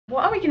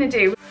What are we gonna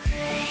do?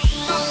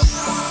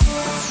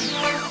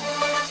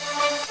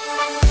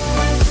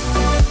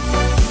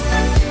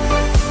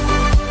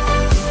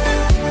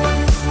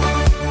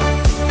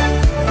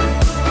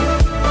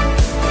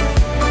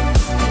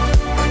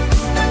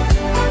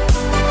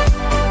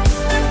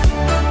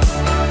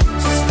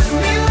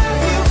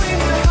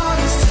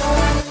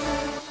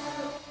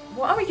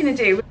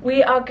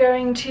 We are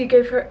going to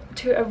go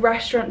to a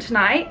restaurant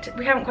tonight.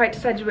 We haven't quite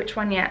decided which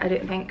one yet, I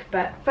don't think,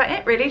 but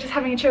it really, just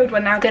having a chilled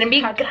one now. It's gonna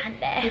be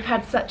grande. We've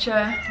had such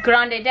a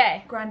grande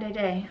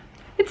day.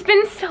 It's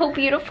been so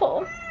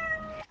beautiful.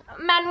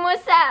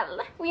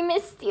 Mademoiselle, we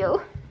missed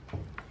you.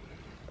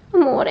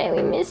 Amore,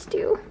 we missed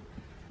you.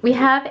 We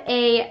have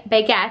a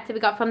baguette that we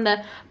got from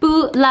the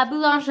La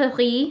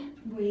Boulangerie.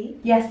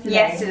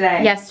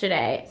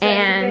 Yesterday. So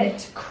and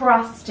it's a bit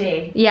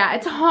crusty. Yeah,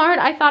 it's hard.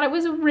 I thought it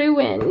was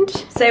ruined.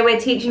 So we're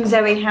teaching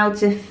Zoe how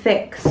to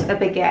fix a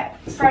baguette.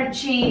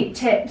 Frenchie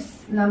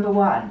tips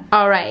 #1.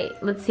 All right,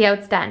 let's see how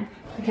it's done.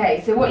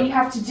 Okay, so what you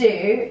have to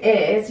do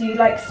is you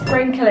like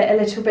sprinkle it a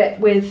little bit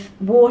with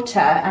water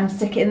and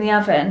stick it in the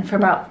oven for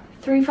about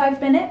 3-5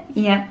 minutes.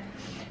 Yeah.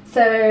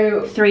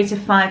 So 3 to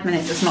 5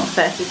 minutes. It's not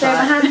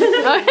 35.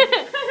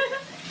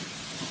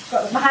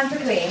 So my hands are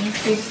clean.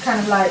 So you just kind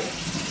of like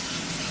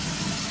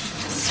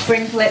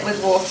sprinkle it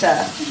with water.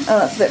 Oh,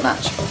 that's a bit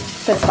much.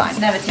 That's fine. It's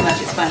never too much,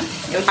 it's fine.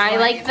 I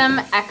like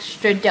them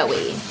extra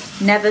doughy.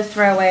 Never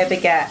throw away a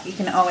baguette. You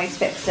can always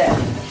fix it.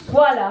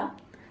 Voila.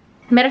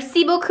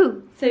 Merci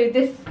beaucoup. So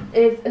this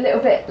is a little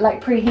bit like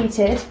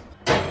preheated.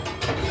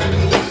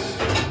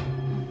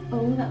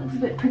 Oh, that looks a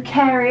bit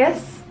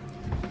precarious.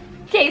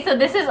 Okay, so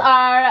this is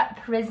our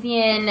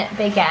Parisian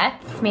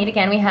baguettes. Made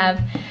again, we have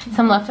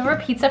some leftover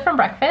pizza from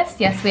breakfast.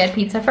 Yes, we had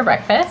pizza for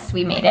breakfast.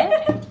 We made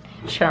it.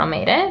 Cheryl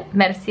made it.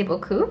 Merci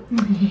beaucoup.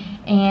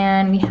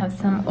 And we have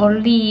some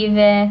olive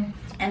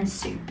and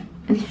soup.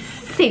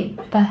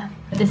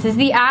 This is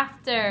the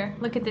after.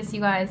 Look at this,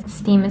 you guys.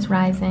 Steam is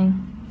rising.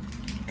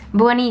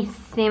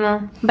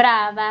 Buonissimo.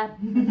 Brava.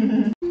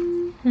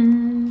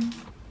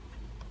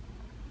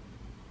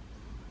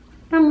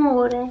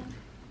 Amore.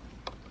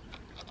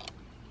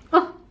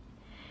 Oh.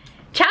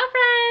 Ciao,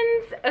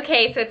 friends.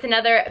 Okay, so it's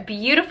another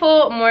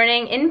beautiful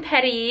morning in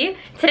Paris.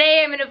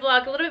 Today I'm gonna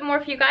vlog a little bit more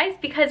for you guys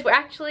because we're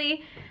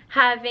actually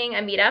having a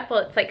meetup. Well,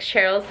 it's like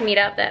Cheryl's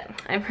meetup that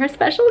I'm her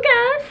special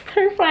guest,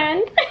 her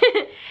friend,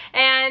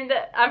 and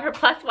I'm her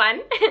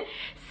 +1.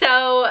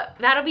 So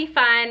that'll be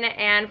fun,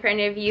 and for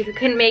any of you who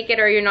couldn't make it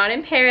or you're not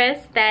in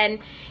Paris, then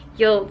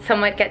you'll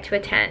somewhat get to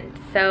attend.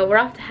 So we're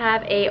off to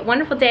have a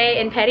wonderful day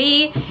in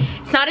Paris.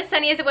 It's not as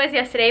sunny as it was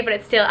yesterday, but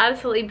it's still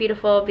absolutely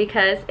beautiful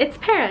because it's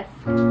Paris.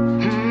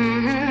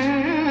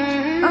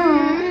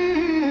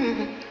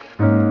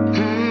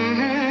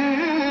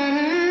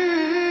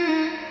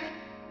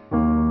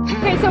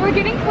 Okay, so we're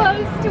getting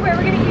close to where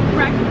we're gonna eat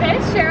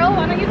breakfast. Cheryl,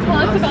 why don't you tell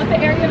us about the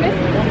area, Miss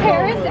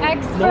Paris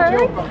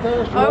expert?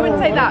 I wouldn't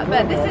say that,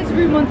 but this is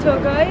Rue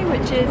Montorgueil,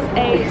 which is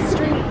a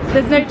street.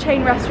 There's no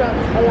chain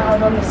restaurants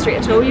allowed on the street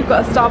at all. You've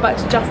got a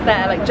Starbucks just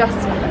there, like just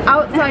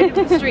outside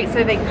of the street,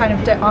 so they kind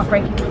of aren't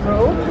breaking the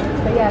rule.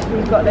 But yeah, so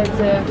we've got loads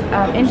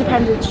of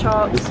independent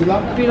shops,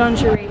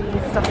 boulangeries,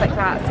 stuff like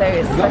that. So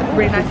it's like a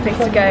really nice place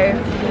to go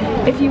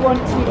if you want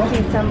to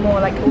see some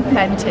more like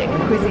authentic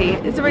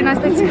cuisine. It's a really nice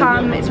place to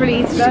come. It's really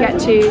easy to get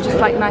to, just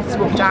like nice to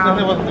walk down,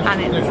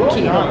 and it's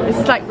cute. This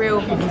is like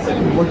real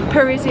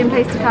Parisian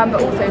place to come,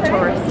 but also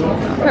touristy.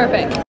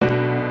 Perfect.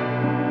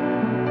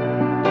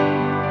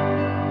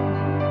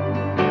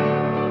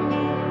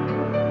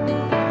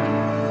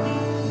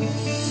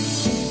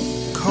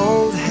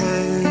 Cold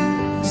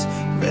hands,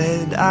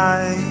 red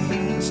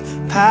eyes,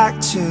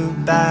 packed your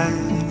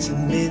bags at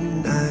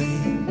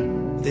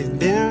midnight. They've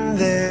been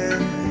there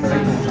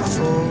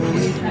for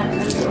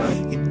weeks.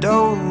 You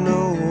don't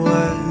know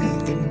what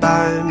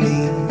goodbye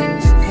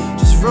means.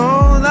 Just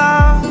roll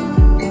up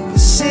a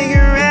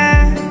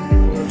cigarette.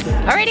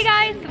 Alrighty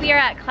guys, we are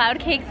at Cloud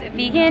Cakes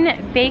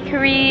Vegan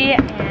Bakery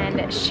and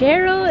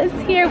Cheryl is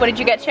here. What did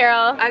you get,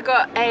 Cheryl? I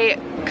got a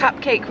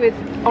cupcake with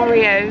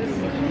Oreos.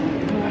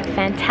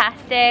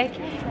 Fantastic.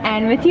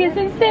 And Matthias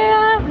and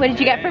Sarah, what did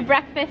you get for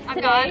breakfast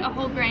today? I got a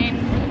whole grain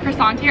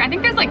croissant here. I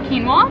think there's like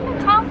quinoa on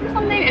the top or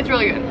something. It's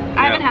really good.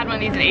 I haven't had one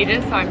of these in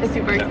ages, so I'm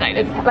super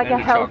excited. It's like a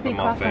healthy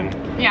croissant.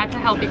 Yeah, it's a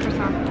healthy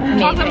croissant. Amazing.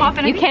 Chocolate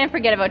muffin. You can't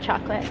forget about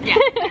chocolate.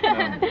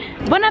 Yeah.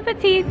 Bon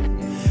appetit.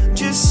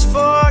 Just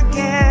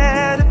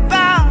forget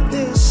about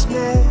this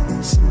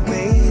mess.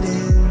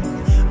 Waiting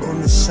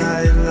on the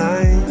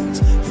sidelines,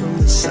 from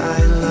the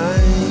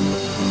sidelines.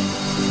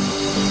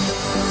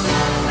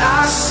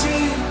 I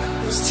see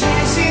those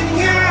tears in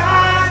your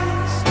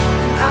eyes,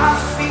 and I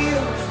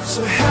feel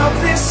so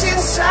helpless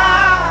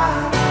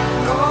inside.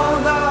 No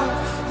love,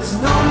 there's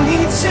no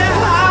need to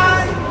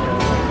hide.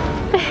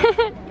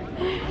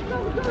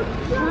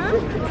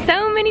 So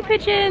many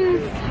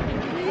pigeons.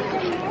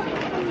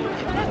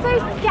 They're so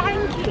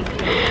skanky.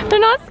 They're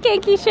not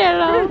skanky,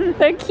 Cheryl.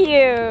 They're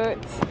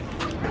cute.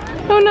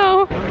 Oh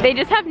no. They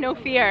just have no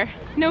fear.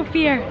 No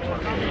fear.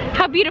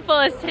 How beautiful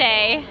is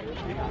today?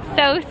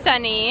 So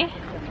sunny.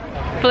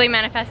 fully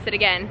manifested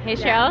again. Hey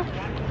Cheryl?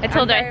 I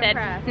told her, I said,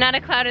 impressed. not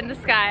a cloud in the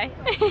sky.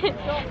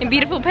 In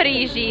beautiful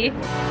Parigi. No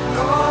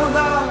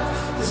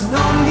love, there's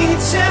no need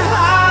to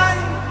hide.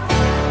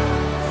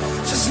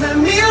 Just let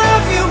me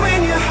love you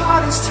when your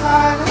heart is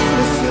tired.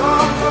 If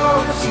you're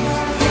broken,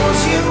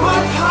 pulls you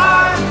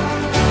apart.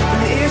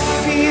 And it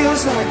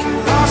feels like you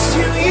lost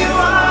who you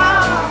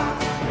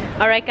are.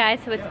 Alright guys,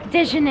 so it's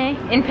déjeuner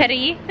in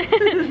Paris.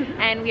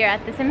 And we are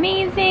at this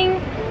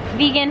amazing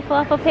vegan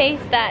falafel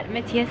place that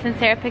Matthias and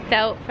Sarah picked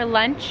out for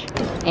lunch.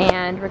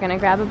 And we're gonna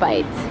grab a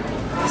bite.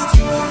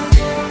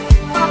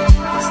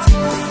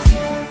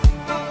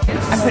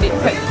 I put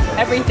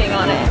everything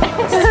on it.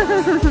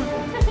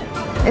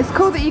 It's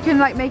cool that you can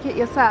like make it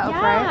yourself,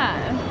 right?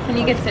 Yeah, and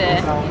you get to,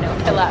 you know,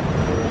 fill up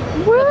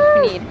Woo!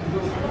 what you need.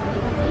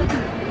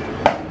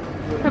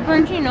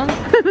 Pepperoncino.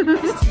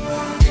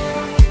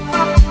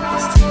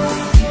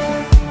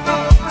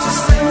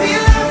 Just let me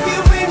love you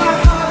when your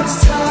heart is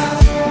tired.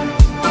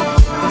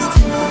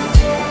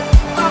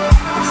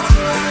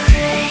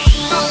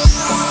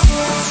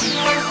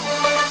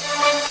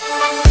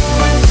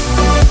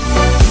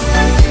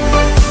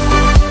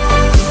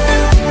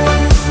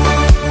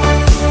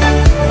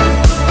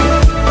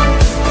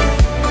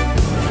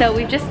 So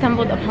we've just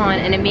stumbled upon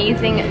an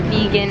amazing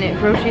vegan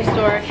grocery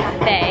store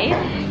cafe,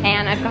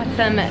 and I've got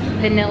some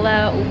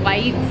vanilla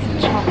white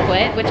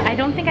chocolate, which I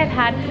don't think I've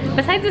had.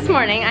 Besides this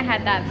morning, I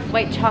had that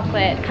white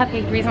chocolate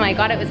cupcake. The reason why I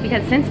got it was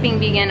because since being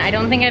vegan, I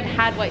don't think I've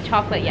had white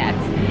chocolate yet.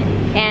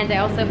 And I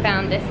also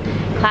found this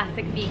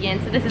classic vegan,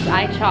 so this is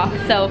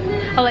iChalk. So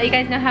I'll let you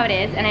guys know how it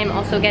is, and I'm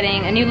also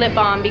getting a new lip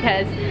balm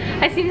because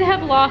I seem to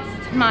have lost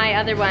my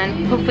other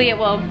one. Hopefully it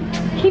will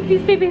keep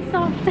these babies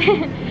soft.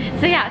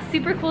 So yeah,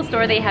 super cool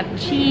store. They have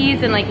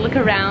cheese and like look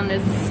around,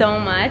 there's so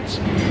much.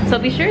 So I'll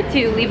be sure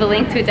to leave a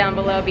link to it down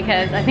below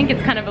because I think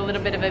it's kind of a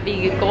little bit of a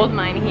vegan gold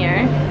mine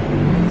here.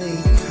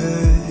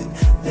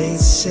 They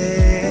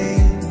say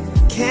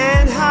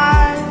can't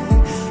hide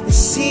the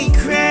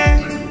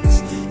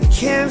secrets. You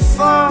can't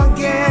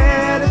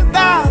forget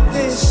about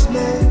this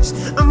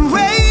mess. I'm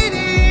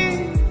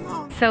waiting.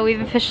 So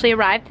we've officially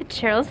arrived at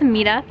Cheryl's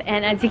meetup,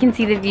 and as you can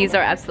see, the views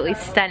are absolutely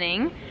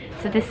stunning.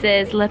 So this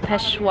is Le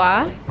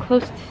Pêchoir,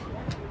 close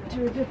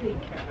to Republique.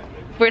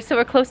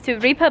 We're close to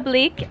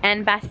Republique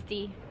and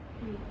Bastille.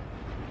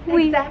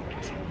 Oui.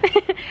 Exact.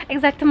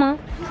 Exactement.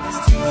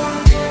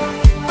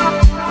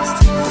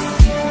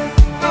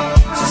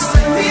 Just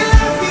let me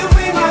love you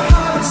when your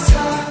heart is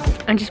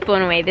tired. I'm just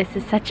blown away. This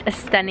is such a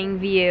stunning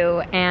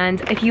view, and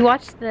if you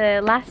watched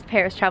the last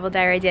Paris travel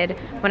diary I did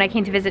when I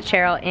came to visit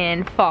Cheryl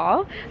in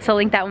fall, so I'll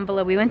link that one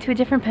below. We went to a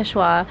different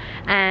Pêchoir,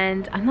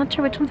 and I'm not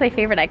sure which one's my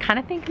favorite. I kind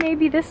of think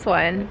maybe this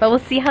one, but we'll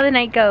see how the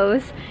night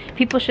goes.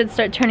 People should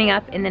start turning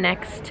up in the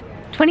next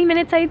 20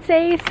 minutes, I'd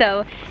say,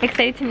 so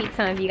excited to meet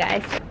some of you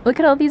guys. Look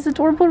at all these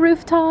adorable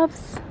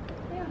rooftops.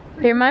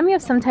 They remind me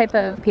of some type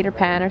of Peter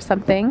Pan or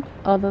something.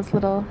 All those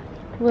little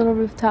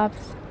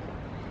rooftops.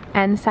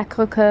 And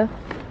Sacré-Cœur.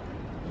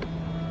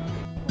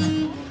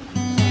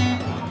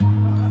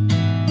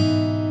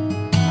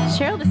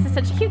 Cheryl, this is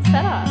such a cute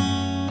setup.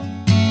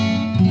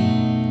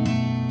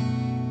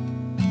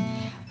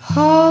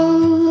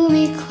 Hold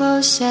me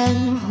close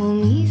and hold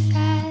me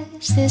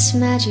fast. This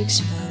magic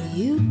spell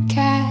you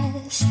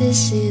cast.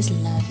 This is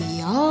La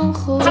Vie en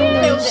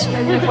Rose.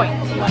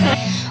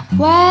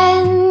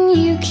 When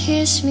you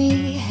kiss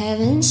me,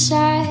 heaven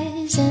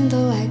sighs, and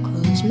though I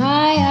close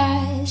my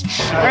eyes.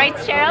 Alright,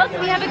 Cheryl, so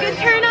we have a good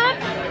turn up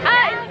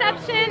at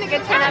Inception, a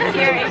good turn up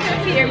here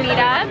to your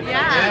meetup.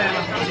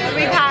 Yeah.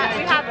 We have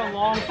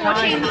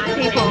 14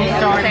 people.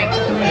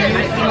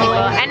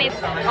 And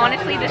it's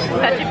honestly, this is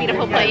such a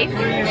beautiful place.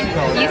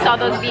 You saw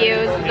those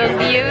views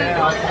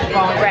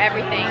were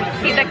everything.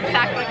 See the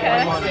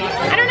Sacré-Cœur.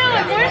 I don't know,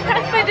 I'm more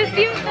impressed by this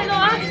view than the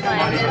last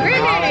one.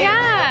 Really?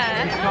 Yeah.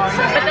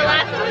 But the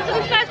last one was so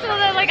special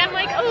that like I'm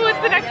like, oh,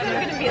 what's the next one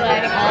gonna be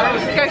like?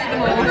 Just go to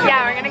them all.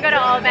 Yeah, we're gonna go to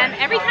all of them.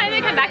 Every time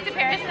we come back to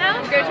Paris now,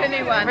 Go to a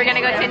new one. we're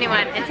gonna go to a new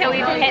one until we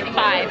hit 5.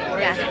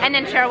 Yeah. And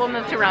then Cheryl will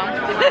move to Rome.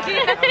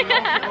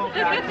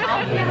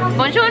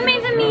 Bonjour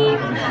mes amis.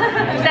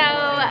 So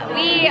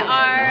we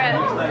are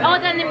all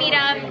done the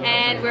meetup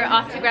and we're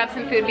off to grab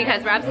some food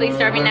because we're absolutely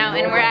starving now,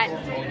 and we're at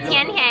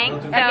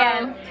Tianhang.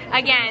 So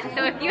again,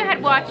 so if you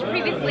had watched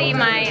previously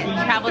my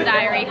travel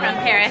diary from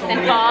Paris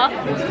in fall,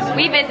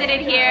 we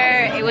visited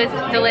here. It was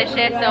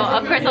delicious. So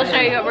of course I'll show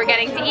you what we're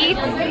getting to eat,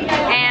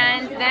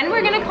 and then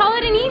we're gonna call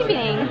it an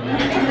evening.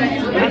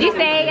 Would you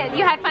say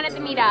you had fun at the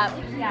meetup?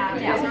 Yeah,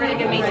 it was a really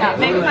good meetup.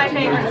 Maybe my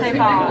favorite so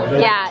far.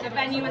 Yeah. The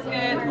venue was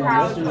good, the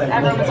crowd,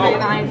 everyone was really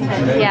nice.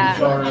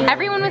 Yeah,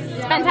 everyone was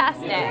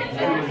fantastic.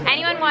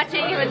 Anyone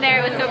watching who was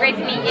there, it was so great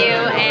to meet you,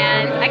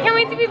 and I can't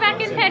wait to be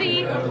back in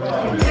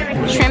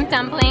Paris. Shrimp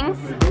dumplings,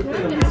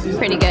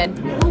 pretty good.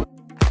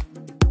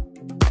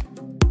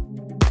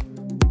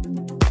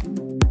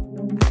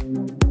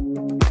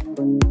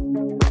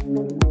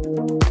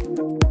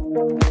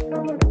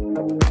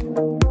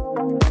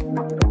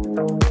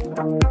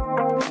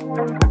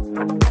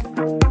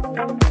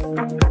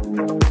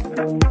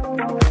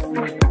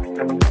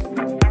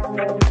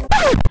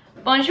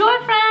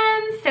 Bonjour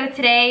friends! So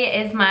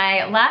today is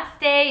my last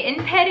day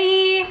in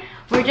Paris.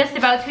 We're just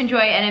about to enjoy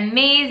an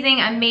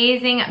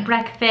amazing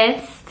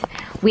breakfast.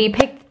 We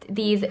picked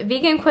these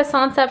vegan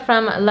croissants up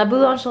from La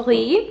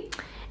Boulangerie.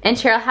 And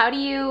Cheryl,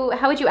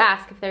 how would you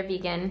ask if they're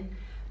vegan?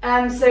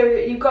 So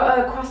you've got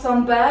a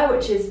croissant beurre,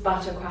 which is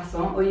butter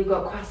croissant, or you've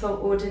got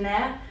croissant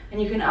ordinaire, and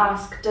you can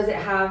ask, does it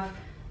have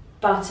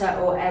butter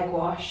or egg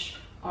wash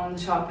on the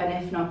top,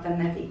 and if not,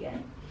 then they're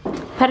vegan.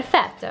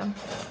 Perfetto.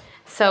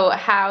 So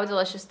how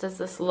delicious does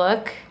this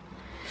look?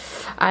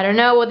 I don't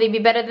know, will they be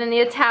better than the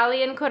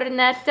Italian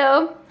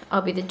cornetto?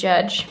 I'll be the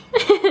judge.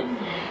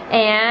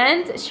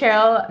 And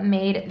Cheryl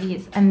made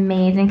these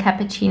amazing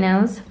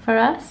cappuccinos for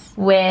us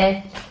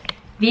with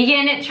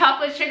vegan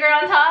chocolate sugar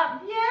on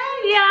top.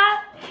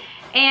 Yeah.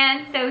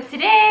 And so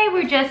today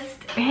we're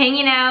just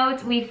hanging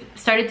out. We've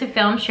started to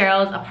film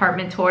Cheryl's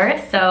apartment tour,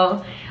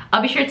 so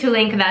I'll be sure to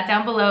link that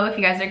down below if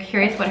you guys are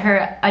curious what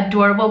her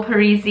adorable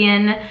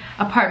Parisian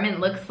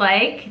apartment looks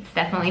like. It's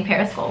definitely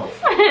Paris goals.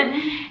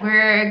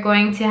 We're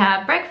going to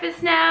have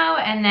breakfast now,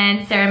 and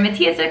then Sarah and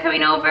Matthias are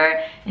coming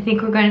over. I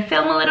think we're going to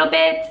film a little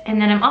bit,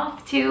 and then I'm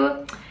off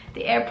to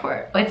the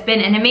airport. It's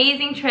been an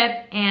amazing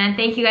trip, and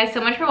thank you guys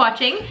so much for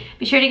watching.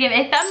 Be sure to give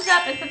it a thumbs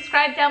up and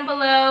subscribe down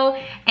below.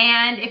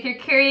 And if you're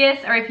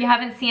curious, or if you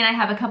haven't seen, I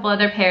have a couple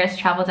other Paris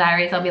travel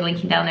diaries I'll be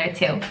linking down there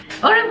too.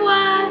 Au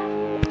revoir!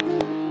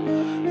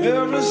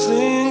 Every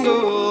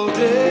single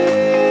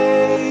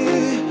day,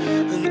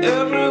 and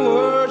every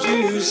word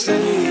you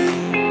say